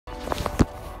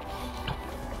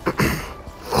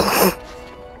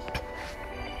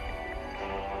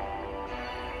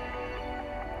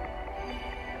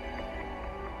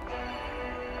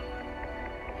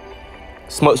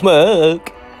Smoke,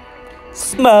 smoke.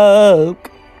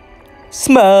 Smoke.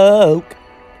 Smoke.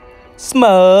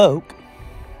 Smoke.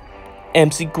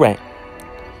 MC Grant.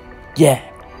 Yeah.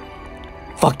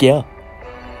 Fuck yeah.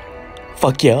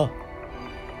 Fuck yeah.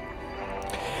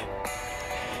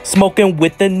 Smoking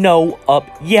with the no up.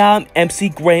 Yeah, I'm MC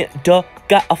Grant, duh.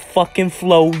 Got a fucking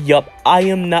flow, yup. I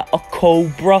am not a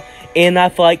cobra, and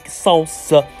I like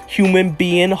salsa. Human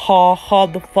being, ha ha,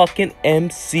 the fucking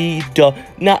MC, duh.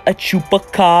 Not a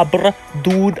chupacabra,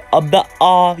 dude of the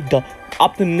duh.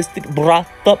 Optimistic, brought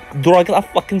up drugs. I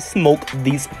fucking smoke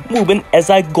these. Moving as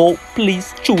I go,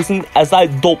 please. Choosing as I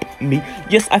dope me.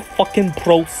 Yes, I fucking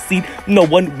proceed. No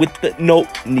one with the no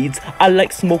needs. I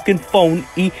like smoking phone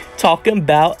E. Talking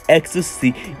about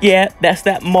ecstasy. Yeah, that's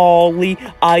that Molly.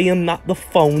 I am not the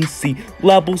phone C.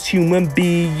 Levels human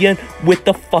being with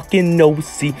the fucking no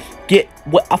C. Get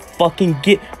what I fucking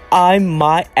get. I'm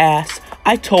my ass.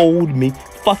 I told me.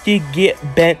 Fuck you, get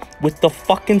bent with the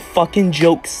fucking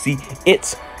joke. See,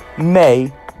 it's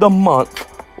May, the month,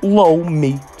 low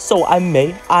me, so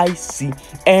I see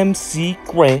MC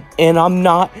Grant, and I'm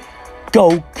not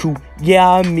Goku.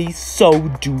 Yeah, me so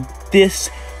do. This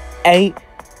ain't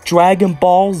Dragon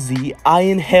Ball Z. I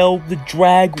inhale the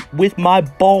drag with my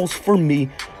balls for me.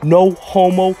 No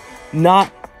homo,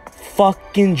 not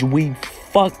fucking dweeb.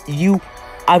 Fuck you.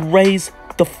 I raise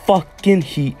the fucking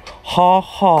heat. Ha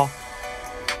ha.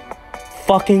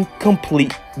 Fucking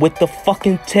complete with the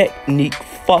fucking technique.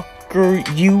 Fucker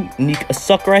unique. A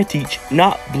sucker I teach,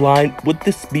 not blind with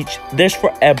the speech. There's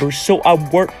forever, so I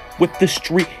work with the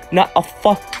street, not a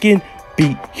fucking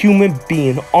beat. Human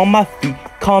being on my feet.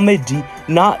 Comedy,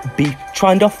 not beef.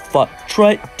 Trying to fuck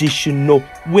traditional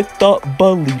with the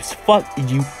beliefs. Fuck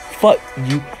you, fuck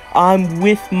you. I'm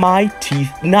with my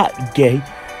teeth, not gay.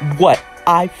 What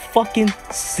I fucking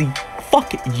see.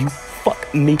 Fuck you,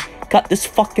 fuck me. Got this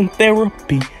fucking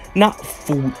therapy, not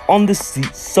food on the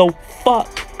seat, so fuck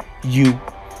you.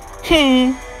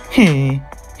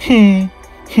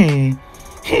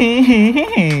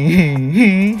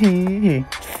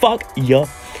 Fuck ya.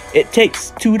 It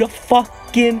takes two to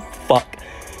fucking fuck.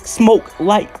 Smoke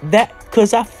like that,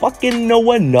 cause I fucking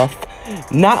know enough.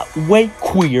 Not way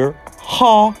queer.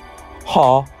 Ha,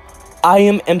 ha. I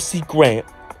am MC Grant.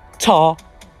 Ta,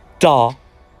 da.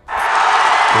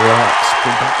 Relax,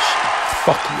 production.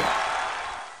 Fuck yeah.